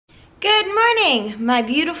Good morning, my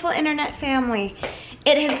beautiful internet family.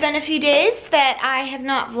 It has been a few days that I have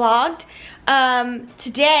not vlogged.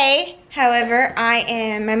 Today, however,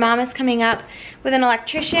 my mom is coming up with an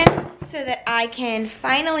electrician so that I can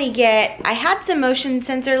finally I had some motion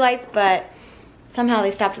sensor lights, but somehow they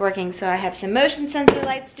stopped working, so I have some motion sensor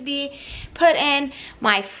lights to be put in.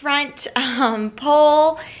 My front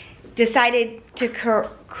pole decided to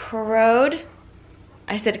corrode.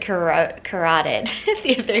 I said carotid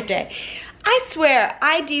the other day. I swear,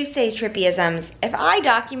 I do say trippyisms. If I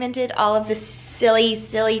documented all of the silly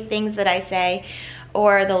things that I say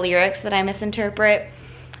or the lyrics that I misinterpret,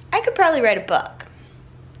 I could probably write a book.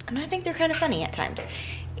 And I think they're kind of funny at times.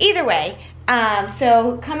 Either way,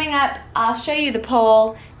 so coming up, I'll show you the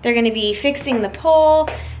pole. They're gonna be fixing the pole,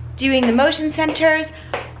 doing the motion sensors.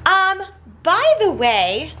 By the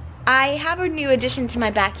way, I have a new addition to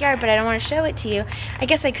my backyard, but I don't want to show it to you. I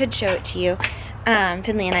guess I could show it to you.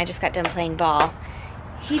 Finley and I just got done playing ball.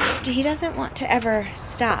 He doesn't want to ever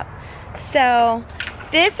stop. So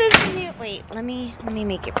this is new. Wait, let me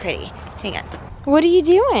make it pretty. Hang on. What are you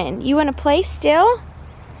doing? You want to play still?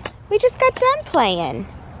 We just got done playing.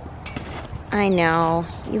 I know.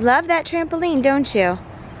 You love that trampoline, don't you?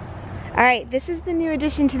 All right, this is the new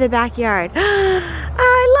addition to the backyard.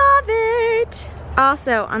 I love it.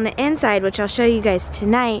 Also, on the inside, which I'll show you guys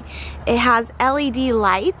tonight, it has LED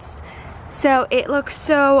lights, so it looks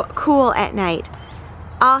so cool at night.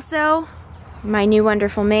 Also, my new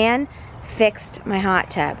wonderful man fixed my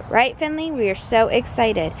hot tub. Right, Finley? We are so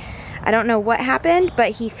excited. I don't know what happened,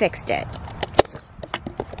 but he fixed it.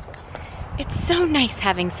 It's so nice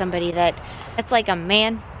having somebody that's like a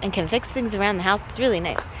man and can fix things around the house. It's really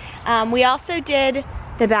nice. We also did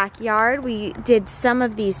the backyard. We did some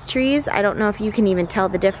of these trees. I don't know if you can even tell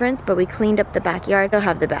the difference, but we cleaned up the backyard. We'll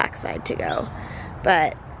have the backside to go,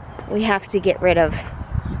 but we have to get rid of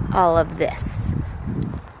all of this.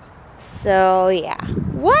 So yeah.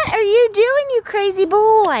 What are you doing, you crazy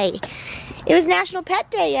boy? It was National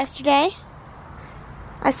Pet Day yesterday.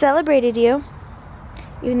 I celebrated you,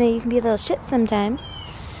 even though you can be a little shit sometimes.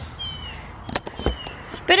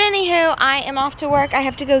 But anywho, I am off to work. I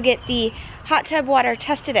have to go get the hot tub water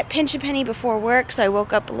tested at Pinch a Penny before work, so I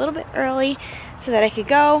woke up a little bit early so that I could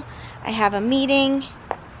go. I have a meeting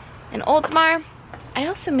in Oldsmar. I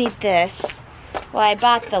also made this. Well, I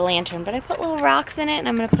bought the lantern, but I put little rocks in it, and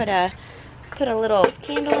I'm gonna put a little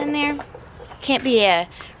candle in there. Can't be a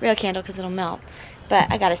real candle because it'll melt,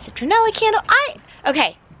 but I got a citronella candle.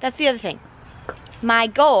 Okay, that's the other thing. My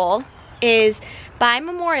goal is by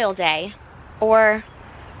Memorial Day, or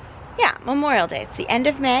yeah, Memorial Day. It's the end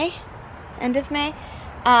of May.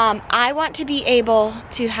 I want to be able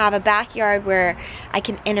to have a backyard where I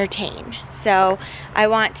can entertain. So I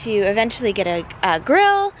want to eventually get a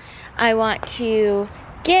grill. I want to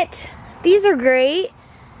these are great,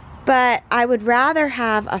 but I would rather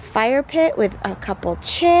have a fire pit with a couple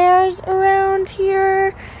chairs around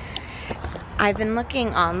here. I've been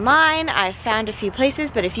looking online. I've found a few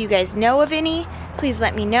places, but if you guys know of any, please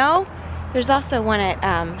let me know. There's also one at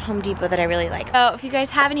Home Depot that I really like. So if you guys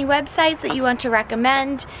have any websites that you want to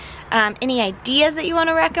recommend, any ideas that you want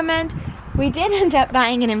to recommend, we did end up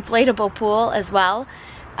buying an inflatable pool as well.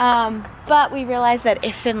 But we realized that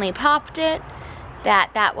if Finley popped it,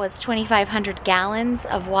 that was 2,500 gallons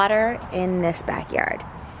of water in this backyard.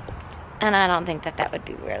 And I don't think that would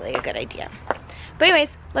be really a good idea. But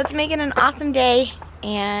anyways, let's make it an awesome day.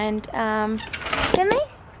 And Finley,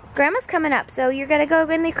 Grandma's coming up, so you're gonna go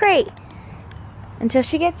in the crate until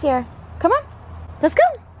she gets here. Come on, let's go.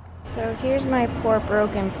 So here's my poor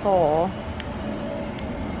broken pole.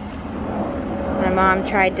 My mom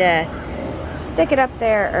tried to stick it up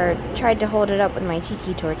there, or tried to hold it up with my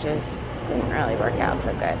tiki torches. Didn't really work out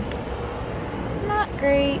so good. Not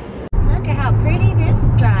great. Look at how pretty this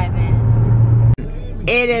drive is.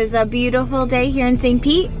 It is a beautiful day here in St.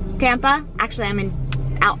 Pete, Tampa. Actually, I'm in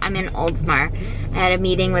Oldsmar. I had a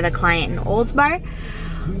meeting with a client in Oldsmar.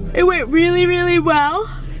 It went really well,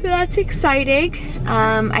 so that's exciting.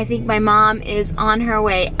 I think my mom is on her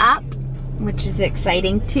way up, which is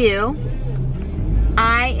exciting too.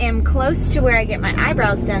 I am close to where I get my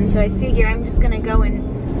eyebrows done, so I figure I'm just gonna go and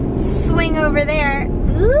swing over there.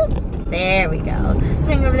 Oop, there we go.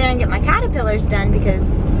 Swing over there and get my caterpillars done because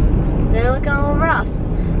they're looking a little rough.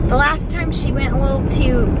 The last time she went a little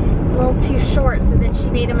too short, so then she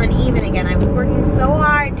made them uneven again. I was working so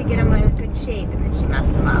hard to get them in good shape, and then she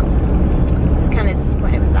messed them up. I was kind of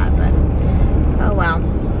disappointed with that, but oh well.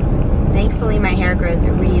 Thankfully my hair grows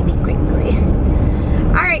really quickly.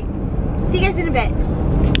 Alright, see you guys in a bit.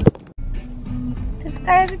 This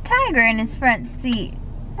guy has a tiger in his front seat.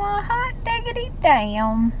 Oh, hot diggity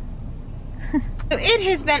damn. It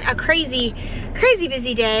has been a crazy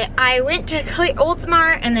busy day. I went to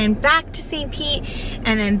Oldsmar and then back to St. Pete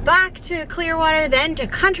and then back to Clearwater, then to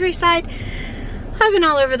Countryside. I've been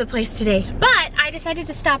all over the place today, but I decided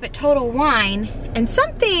to stop at Total Wine, and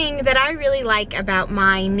something that I really like about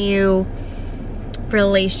my new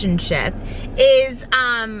relationship is,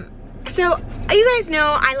 so you guys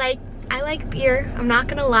know I like beer, I'm not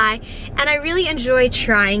gonna lie, and I really enjoy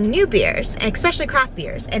trying new beers, especially craft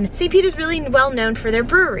beers. And St. Pete is really well known for their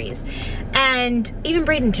breweries, and even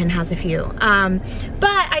Bradenton has a few.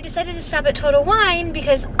 But I decided to stop at Total Wine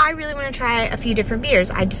because I really want to try a few different beers.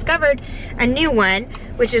 I discovered a new one,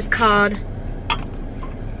 which is called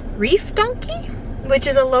Reef Donkey, which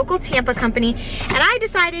is a local Tampa company, and I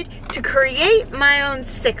decided to create my own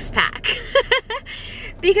 6-pack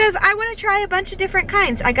because I want to try a bunch of different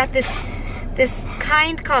kinds. I got this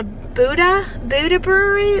kind called Buddha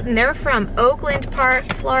Brewery, and they're from Oakland Park,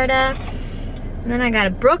 Florida. And then I got a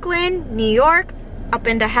Brooklyn, New York, up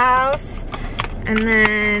into House, and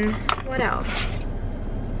then what else?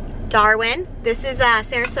 Darwin. This is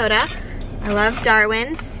Sarasota. I love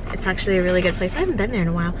Darwin's. It's actually a really good place. I haven't been there in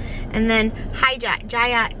a while. And then Jai.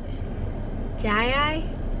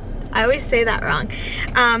 I always say that wrong. But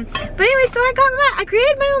anyway, so I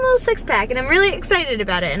created my own little 6-pack, and I'm really excited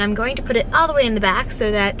about it. And I'm going to put it all the way in the back so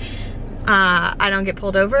that I don't get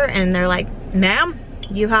pulled over and they're like, ma'am,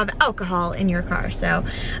 you have alcohol in your car. So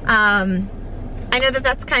I know that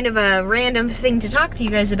that's kind of a random thing to talk to you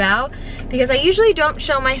guys about because I usually don't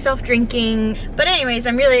show myself drinking. But anyways,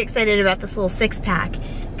 I'm really excited about this little 6-pack.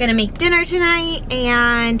 Gonna make dinner tonight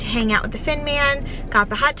and hang out with the Fin Man. Got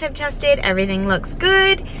the hot tub tested, everything looks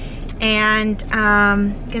good. And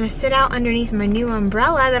gonna sit out underneath my new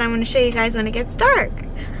umbrella that I'm gonna show you guys when it gets dark.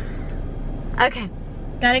 Okay,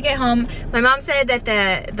 gotta get home. My mom said that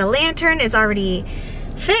the lantern is already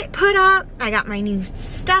put up. I got my new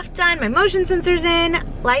stuff done, my motion sensors in.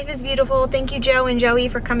 Life is beautiful. Thank you, Joe and Joey,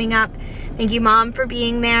 for coming up. Thank you, Mom, for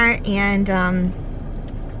being there. And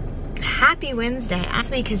happy Wednesday. Last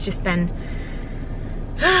week has just been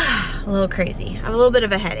a little crazy. I have a little bit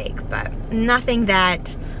of a headache, but nothing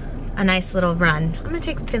that a nice little run. I'm gonna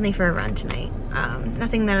take Finley for a run tonight.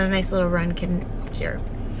 Nothing that a nice little run can cure.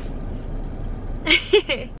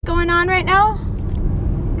 Going on right now?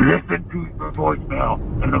 Listen to the voicemail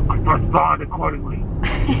and respond accordingly.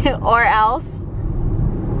 Or else?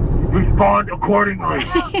 Respond accordingly.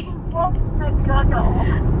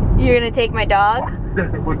 You're gonna take my dog?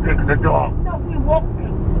 Listen, we're taking the dog. No, we won't.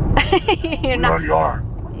 You're not. We already are.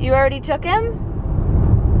 You already took him?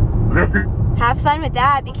 Listen. Have fun with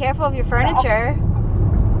that. Be careful of your furniture.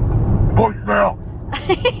 Voicemail.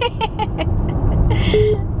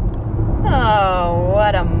 Oh,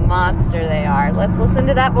 what a monster they are. Let's listen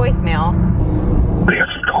to that voicemail. We are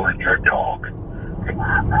stolen your dog.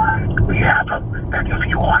 We have him, and if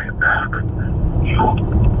you want him back, you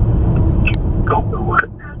go to it.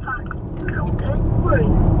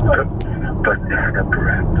 Banana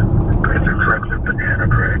bread. Because it's regular banana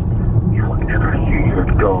bread. You will never see your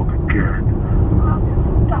dog again.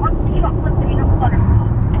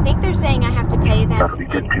 I think they're saying I have to pay them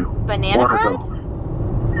in banana bread?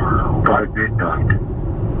 By midnight.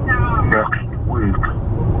 Next week.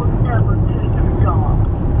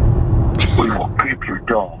 We will keep your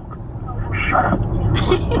dog. Shut up.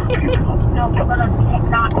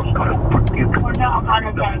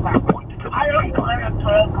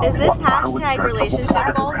 Is this hashtag relationship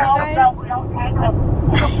goals, you guys?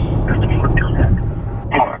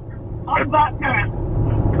 I'm back now.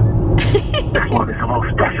 This one is the most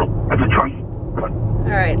special as a choice.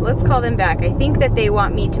 Alright, let's call them back. I think that they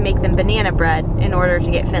want me to make them banana bread in order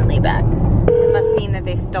to get Finley back. It must mean that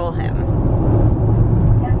they stole him.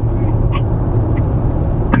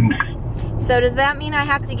 So does that mean I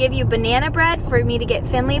have to give you banana bread for me to get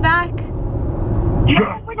Finley back?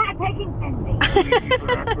 Yeah. We're not taking Finley.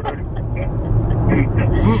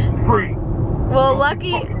 Free. Well,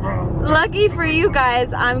 lucky for you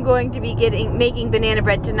guys, I'm going to be making banana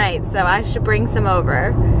bread tonight, so I should bring some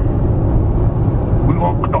over. We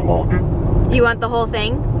want the whole thing. You want the whole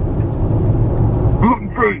thing? Gluten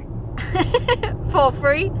free. Full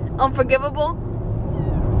free? Unforgivable?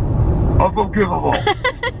 Unforgivable.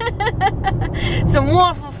 Some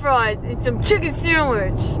waffle fries and some chicken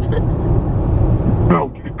sandwich. No,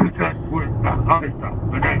 2% with other stuff.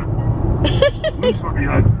 Banana.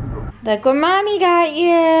 Look what Mommy got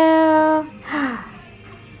you.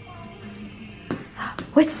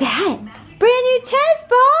 What's that? Brand new tennis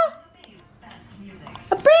ball?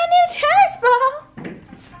 A brand new tennis ball?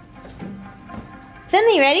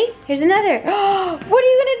 Finley, ready? Here's another. What are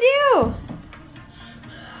you gonna do?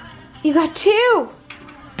 You got 2.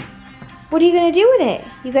 What are you gonna do with it?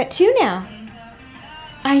 You got 2 now.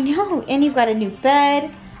 I know, and you've got a new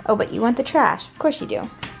bed. Oh, but you want the trash. Of course you do.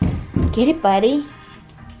 Get it, buddy.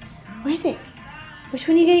 Where is it? Which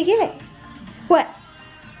one are you gonna get? What?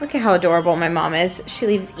 Look at how adorable my mom is. She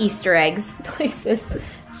leaves Easter eggs places.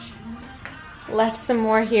 Left some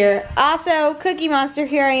more here. Also, Cookie Monster,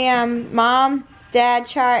 here I am. Mom, Dad,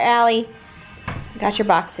 Char, Allie. Got your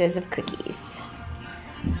boxes of cookies.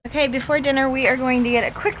 Okay, before dinner, we are going to get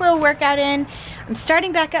a quick little workout in. I'm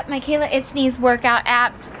starting back up my Kayla It's Knees workout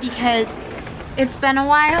app because it's been a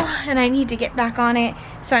while and I need to get back on it.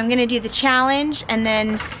 So I'm gonna do the challenge, and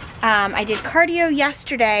then I did cardio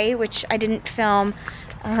yesterday, which I didn't film.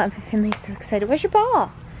 Finley's so excited. Where's your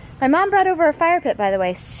ball? My mom brought over a fire pit, by the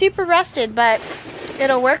way. Super rusted, but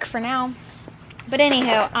it'll work for now. But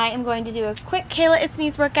anyhow, I am going to do a quick Kayla It's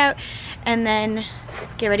Knees workout and then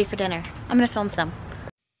get ready for dinner. I'm gonna film some.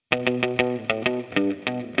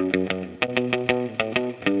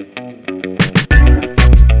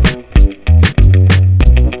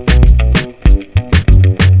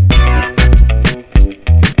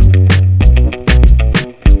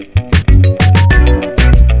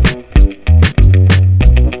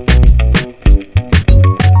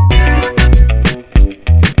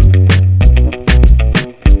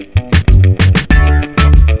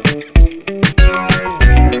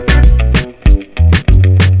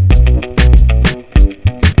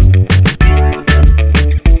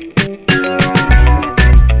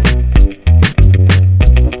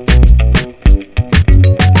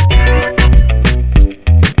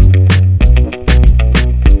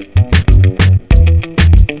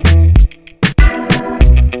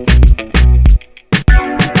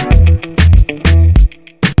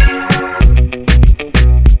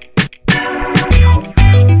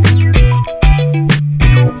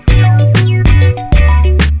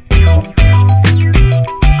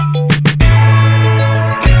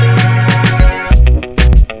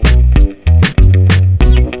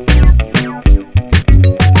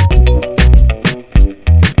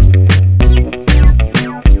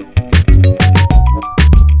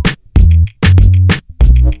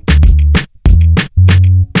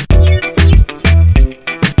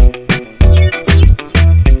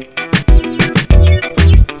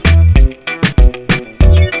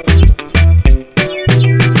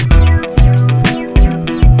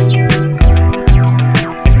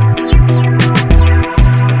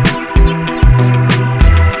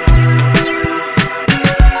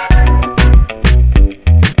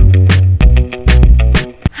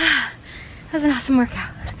 That was an awesome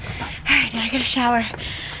workout. All right, now I gotta shower.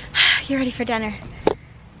 Get ready for dinner.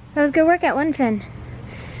 That was a good workout, wasn't Finn?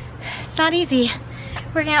 It's not easy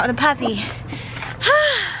working out with a puppy.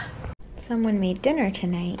 Someone made dinner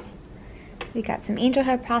tonight. We got some angel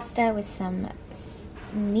hair pasta with some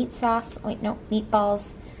meat sauce. Wait, no, meatballs.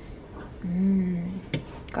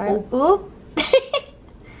 Garlic. Oop.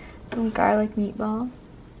 Some garlic meatballs.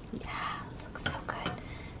 Yeah, this looks so good.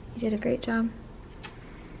 You did a great job.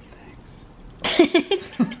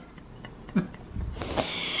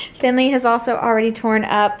 Finley has also already torn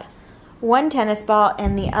up one tennis ball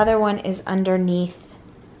and the other one is underneath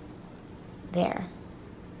there.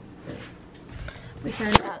 We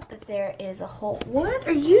found out that there is a hole. What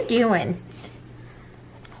are you doing?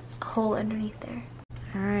 A hole underneath there.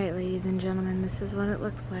 Alright, ladies and gentlemen, this is what it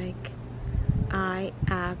looks like. I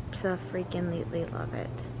abso-freaking-lutely love it.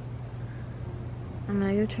 I'm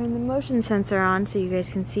gonna go turn the motion sensor on so you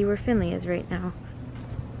guys can see where Finley is right now.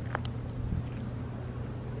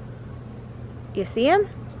 You see him?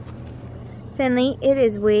 Finley, it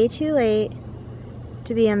is way too late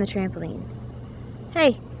to be on the trampoline.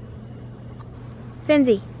 Hey!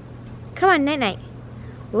 Finzy, come on, night-night.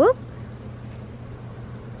 Whoop!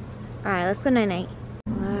 Alright, let's go night-night.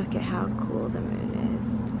 Look at how cool the moon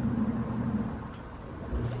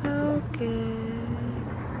is. Focus.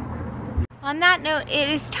 On that note, it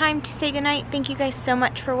is time to say goodnight. Thank you guys so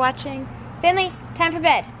much for watching. Finley, time for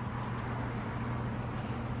bed.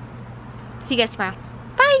 See you guys tomorrow.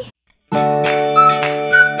 Bye!